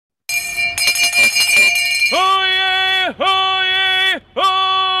Oyez! Oyez! Oyez!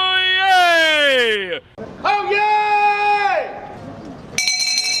 Oyez!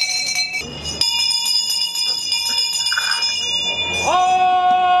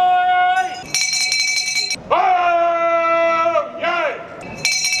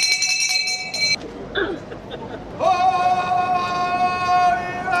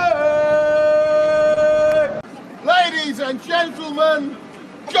 Ladies and gentlemen,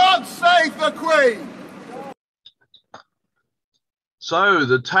 God save the Queen! So,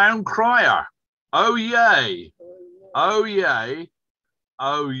 the Town Crier, oh yay, oh yay,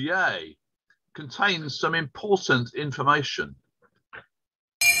 oh yay, contains some important information.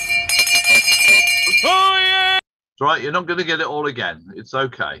 Oyez! It's right, you're not going to get it all again. It's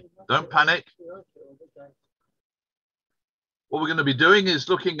okay. Don't panic. What we're going to be doing is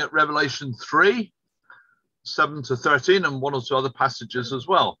looking at Revelation 3, 7 to 13, and one or two other passages as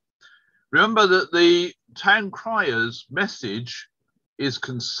well. Remember that the Town Crier's message is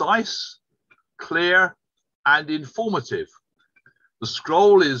concise, clear, and informative. The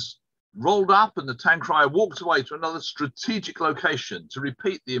scroll is rolled up and the Town Crier walked away to another strategic location to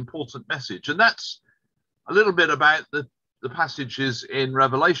repeat the important message. And that's a little bit about the passages in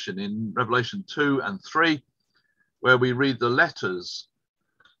Revelation 2 and 3, where we read the letters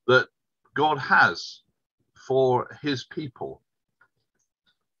that God has for his people.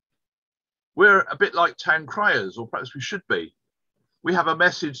 We're a bit like Town Criers, or perhaps we should be. We have a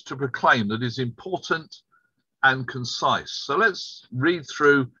message to proclaim that is important and concise. So let's read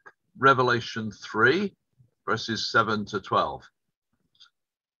through Revelation 3, verses 7 to 12.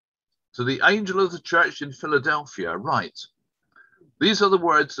 To the angel of the church in Philadelphia, write, these are the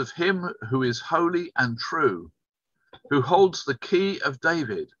words of him who is holy and true, who holds the key of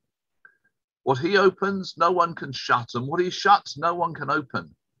David. What he opens, no one can shut, and what he shuts, no one can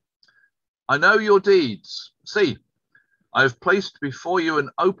open. I know your deeds. See, I have placed before you an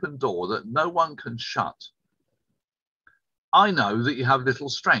open door that no one can shut. I know that you have little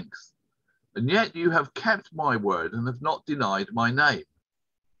strength, and yet you have kept my word and have not denied my name.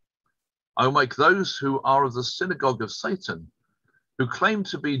 I will make those who are of the synagogue of Satan, who claim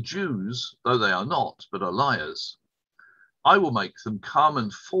to be Jews, though they are not, but are liars. I will make them come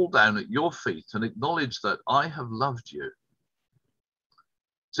and fall down at your feet and acknowledge that I have loved you.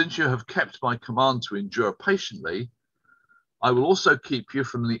 Since you have kept my command to endure patiently, I will also keep you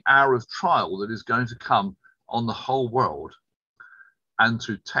from the hour of trial that is going to come on the whole world, and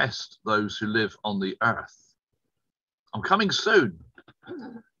to test those who live on the earth. I'm coming soon.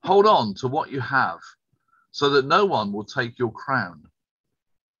 Hold on to what you have, so that no one will take your crown.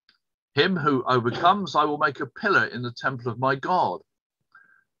 Him who overcomes, I will make a pillar in the temple of my God.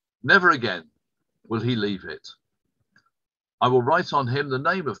 Never again will he leave it. I will write on him the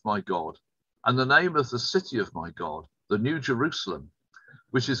name of my God, and the name of the city of my God, the New Jerusalem,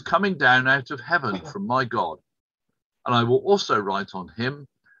 which is coming down out of heaven from my God. And I will also write on him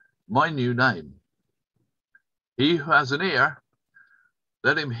my new name. He who has an ear,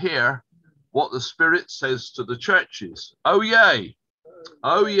 let him hear what the Spirit says to the churches. Oh, yay!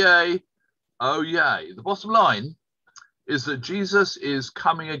 Oh, yay! Oh, yay! The bottom line is that Jesus is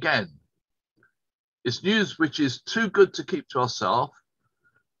coming again. It's news which is too good to keep to ourselves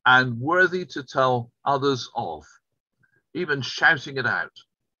and worthy to tell others of, even shouting it out.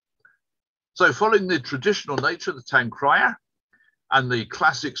 So following the traditional nature of the Town Crier and the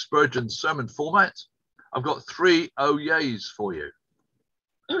classic Spurgeon sermon format, I've got 3 oh yays for you.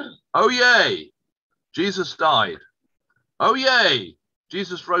 Oh yay, Jesus died. Oh yay,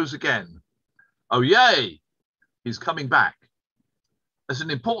 Jesus rose again. Oh yay, he's coming back. It's an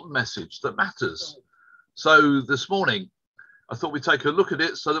important message that matters. So this morning, I thought we'd take a look at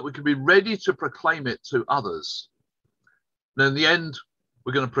it so that we can be ready to proclaim it to others. And in the end,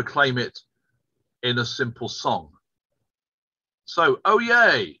 we're going to proclaim it in a simple song. So, oh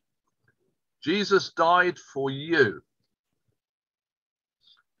yay, Jesus died for you.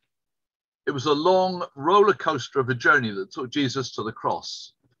 It was a long roller coaster of a journey that took Jesus to the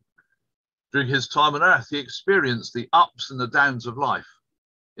cross. During his time on earth, he experienced the ups and the downs of life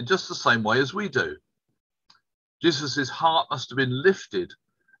in just the same way as we do. Jesus' heart must have been lifted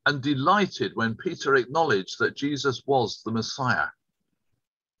and delighted when Peter acknowledged that Jesus was the Messiah.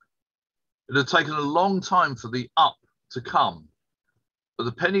 It had taken a long time for the up to come, but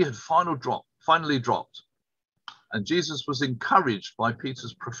the penny had finally dropped, and Jesus was encouraged by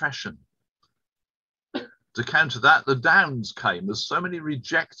Peter's profession. To counter that, the downs came as so many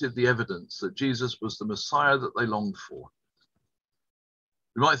rejected the evidence that Jesus was the Messiah that they longed for.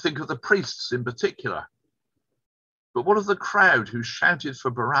 We might think of the priests in particular, but what of the crowd who shouted for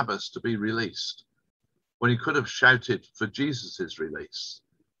Barabbas to be released? when he could have shouted for Jesus's release.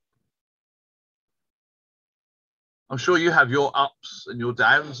 I'm sure you have your ups and your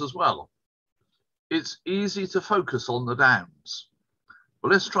downs as well. It's easy to focus on the downs.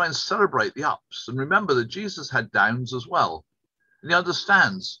 But let's try and celebrate the ups and remember that Jesus had downs as well. And he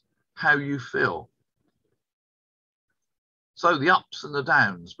understands how you feel. So the ups and the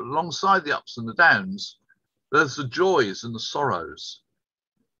downs, but alongside the ups and the downs, there's the joys and the sorrows.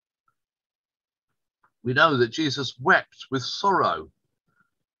 We know that Jesus wept with sorrow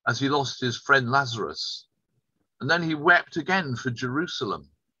as he lost his friend Lazarus. And then he wept again for Jerusalem.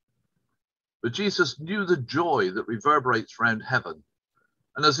 But Jesus knew the joy that reverberates around heaven.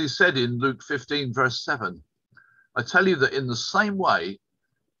 And as he said in Luke 15, verse 7, I tell you that in the same way,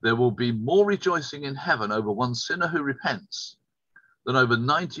 there will be more rejoicing in heaven over one sinner who repents than over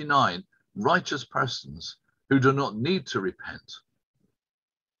 99 righteous persons who do not need to repent.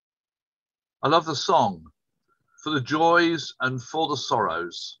 I love the song, for the joys and for the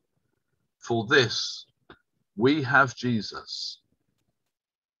sorrows, for this we have Jesus.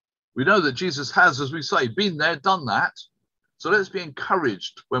 We know that Jesus has, as we say, been there, done that. So let's be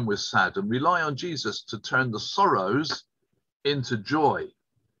encouraged when we're sad and rely on Jesus to turn the sorrows into joy.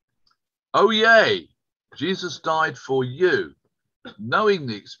 Oh, yay! Jesus died for you, knowing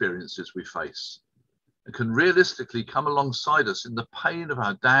the experiences we face, and can realistically come alongside us in the pain of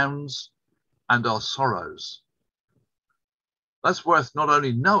our downs and our sorrows. That's worth not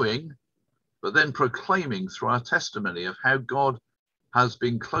only knowing, but then proclaiming through our testimony of how God has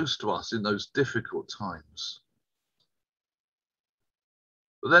been close to us in those difficult times.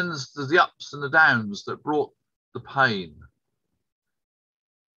 But then there's the ups and the downs that brought the pain.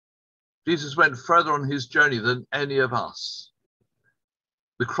 Jesus went further on his journey than any of us.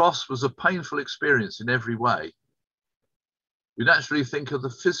 The cross was a painful experience in every way. We naturally think of the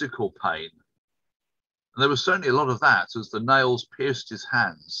physical pain. And there was certainly a lot of that as the nails pierced his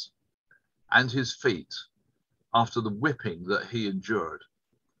hands and his feet after the whipping that he endured.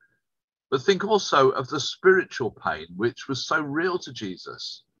 But think also of the spiritual pain, which was so real to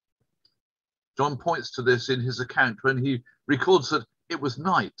Jesus. John points to this in his account when he records that it was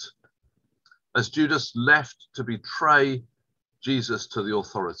night as Judas left to betray Jesus to the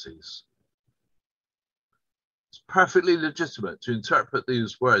authorities. It's perfectly legitimate to interpret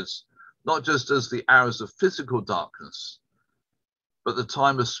these words not just as the hours of physical darkness, but the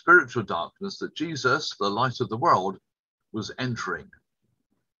time of spiritual darkness that Jesus, the light of the world, was entering.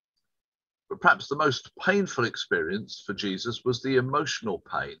 But perhaps the most painful experience for Jesus was the emotional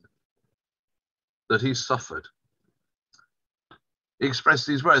pain that he suffered. He expressed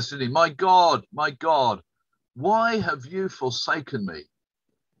these words, didn't he? My God, why have you forsaken me?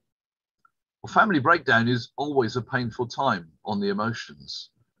 Well, family breakdown is always a painful time on the emotions.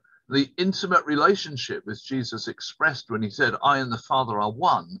 The intimate relationship with Jesus expressed when he said, I and the Father are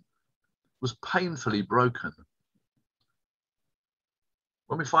one, was painfully broken.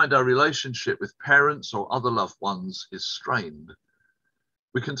 When we find our relationship with parents or other loved ones is strained,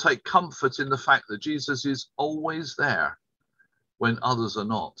 we can take comfort in the fact that Jesus is always there when others are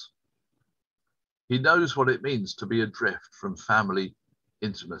not. He knows what it means to be adrift from family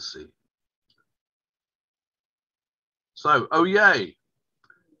intimacy. So, oh yay,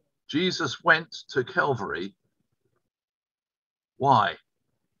 Jesus went to Calvary. Why?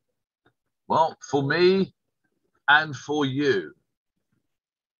 Well, for me and for you.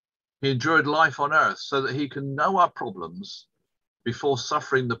 He endured life on earth so that he can know our problems before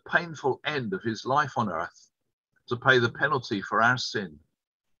suffering the painful end of his life on earth to pay the penalty for our sin.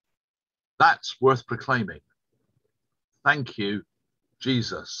 That's worth proclaiming. Thank you,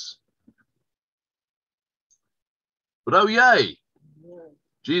 Jesus. But oh yay,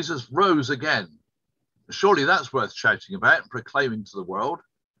 Jesus rose again. Surely that's worth shouting about and proclaiming to the world.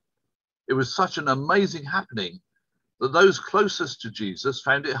 It was such an amazing happening that those closest to Jesus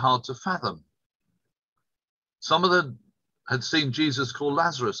found it hard to fathom. Some of them had seen Jesus call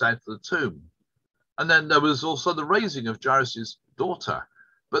Lazarus out of the tomb. And then there was also the raising of Jairus' daughter.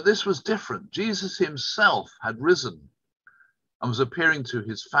 But this was different. Jesus himself had risen and was appearing to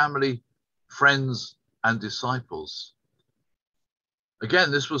his family, friends, and disciples.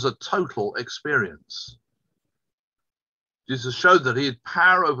 Again, this was a total experience. Jesus showed that he had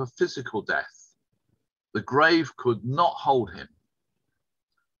power over physical death. The grave could not hold him.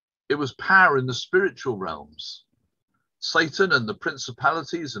 It was power in the spiritual realms. Satan and the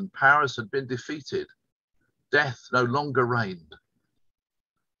principalities and powers had been defeated. Death no longer reigned.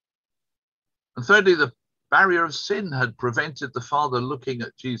 And thirdly, the barrier of sin had prevented the Father looking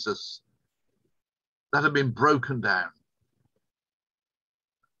at Jesus. That had been broken down.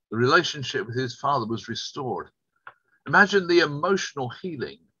 The relationship with his Father was restored. Imagine the emotional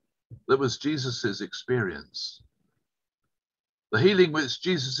healing that was Jesus's experience. The healing which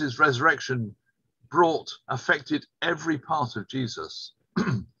Jesus's resurrection brought affected every part of Jesus.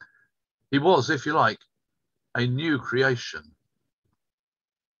 He was, if you like, a new creation.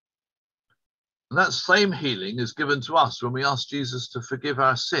 And that same healing is given to us when we ask Jesus to forgive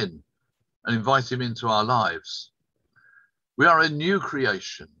our sin and invite him into our lives. We are a new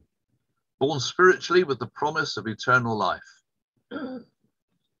creation, born spiritually with the promise of eternal life.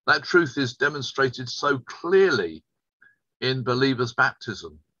 That truth is demonstrated so clearly in believers'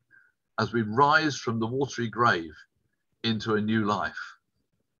 baptism as we rise from the watery grave into a new life.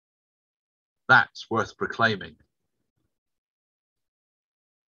 That's worth proclaiming.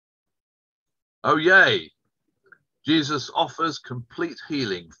 Oh, yay! Jesus offers complete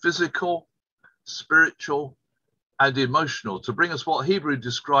healing, physical, spiritual, and emotional, to bring us what Hebrew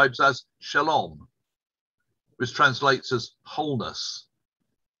describes as shalom, which translates as wholeness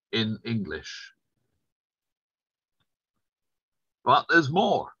in English. But there's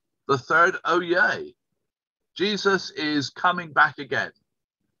more. The third, oh yay, Jesus is coming back again.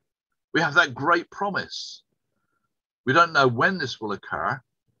 We have that great promise. We don't know when this will occur,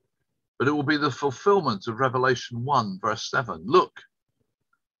 but it will be the fulfillment of Revelation 1, verse 7. Look,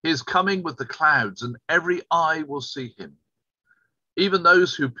 he is coming with the clouds, and every eye will see him. Even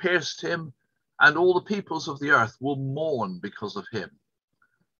those who pierced him, and all the peoples of the earth will mourn because of him.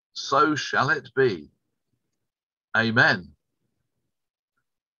 So shall it be. Amen.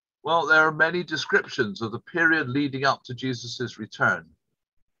 Well, there are many descriptions of the period leading up to Jesus's return.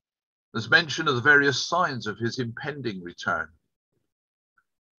 There's mention of the various signs of his impending return.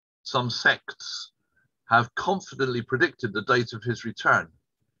 Some sects have confidently predicted the date of his return.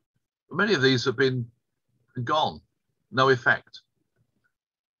 But many of these have been gone, no effect.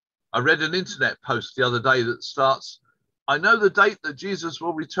 I read an internet post the other day that starts, I know the date that Jesus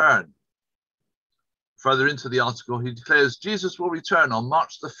will return. Further into the article, he declares Jesus will return on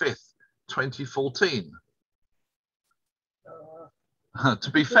March the 5th, 2014.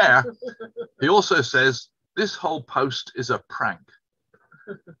 To be fair, he also says this whole post is a prank.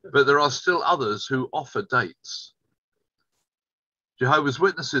 But there are still others who offer dates. Jehovah's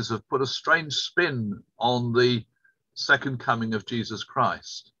Witnesses have put a strange spin on the second coming of Jesus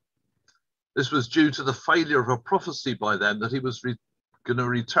Christ. This was due to the failure of a prophecy by them that he was going to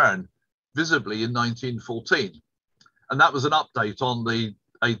return visibly in 1914. And that was an update on the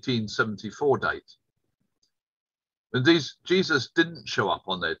 1874 date. Indeed, Jesus didn't show up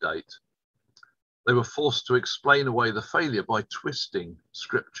on their date. They were forced to explain away the failure by twisting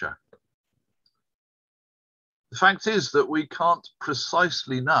scripture. The fact is that we can't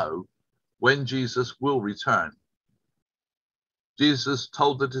precisely know when Jesus will return. Jesus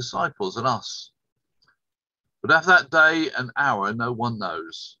told the disciples and us, but of that day and hour no one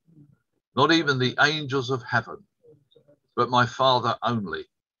knows, not even the angels of heaven, but my Father only.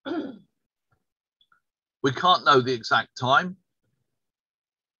 We can't know the exact time.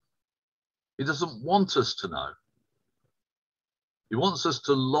 He doesn't want us to know. He wants us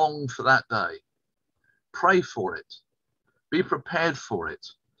to long for that day. Pray for it. Be prepared for it.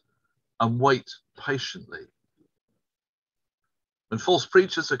 And wait patiently. When false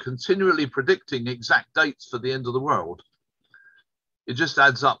preachers are continually predicting exact dates for the end of the world, it just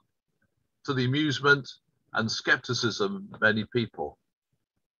adds up to the amusement and skepticism of many people.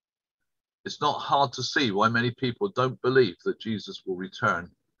 It's not hard to see why many people don't believe that Jesus will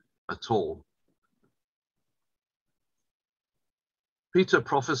return at all. Peter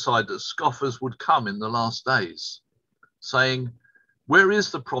prophesied that scoffers would come in the last days, saying, where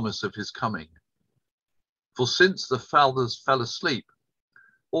is the promise of his coming? For since the fathers fell asleep,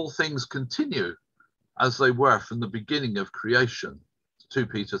 all things continue as they were from the beginning of creation. 2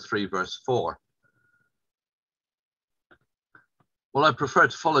 Peter 3 verse 4. Well, I prefer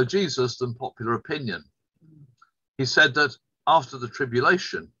to follow Jesus than popular opinion. He said that after the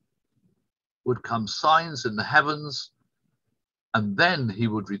tribulation would come signs in the heavens, and then he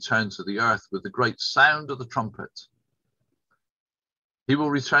would return to the earth with the great sound of the trumpet. He will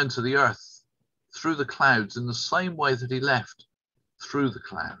return to the earth through the clouds in the same way that he left through the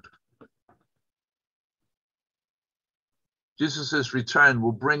cloud. Jesus' return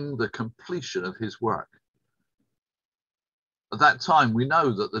will bring the completion of his work. At that time, we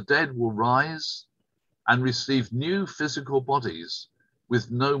know that the dead will rise and receive new physical bodies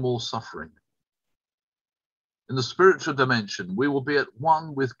with no more suffering. In the spiritual dimension, we will be at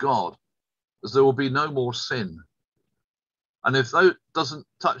one with God, as there will be no more sin. And if that doesn't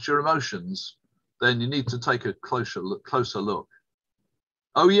touch your emotions, then you need to take a closer look.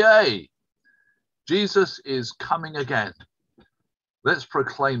 Oh yay! Jesus is coming again. Let's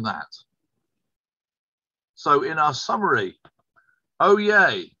proclaim that. So in our summary, oh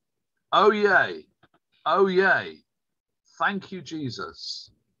yay, oh yay, oh yay. Thank you,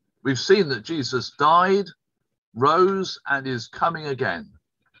 Jesus. We've seen that Jesus died, rose, and is coming again.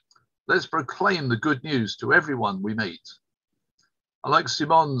 Let's proclaim the good news to everyone we meet. I like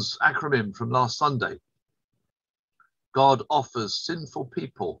Simon's acronym from last Sunday. God offers sinful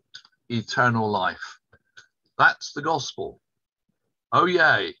people eternal life. That's the gospel. Oh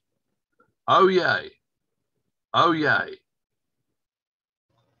yay, oh yay, oh yay.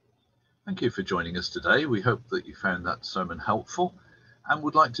 Thank you for joining us today. We hope that you found that sermon helpful and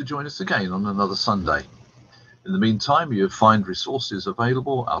would like to join us again on another Sunday. In the meantime, you'll find resources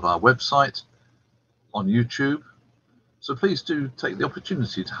available at our website, on YouTube. So please do take the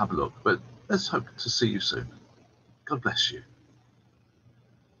opportunity to have a look, but let's hope to see you soon. God bless you.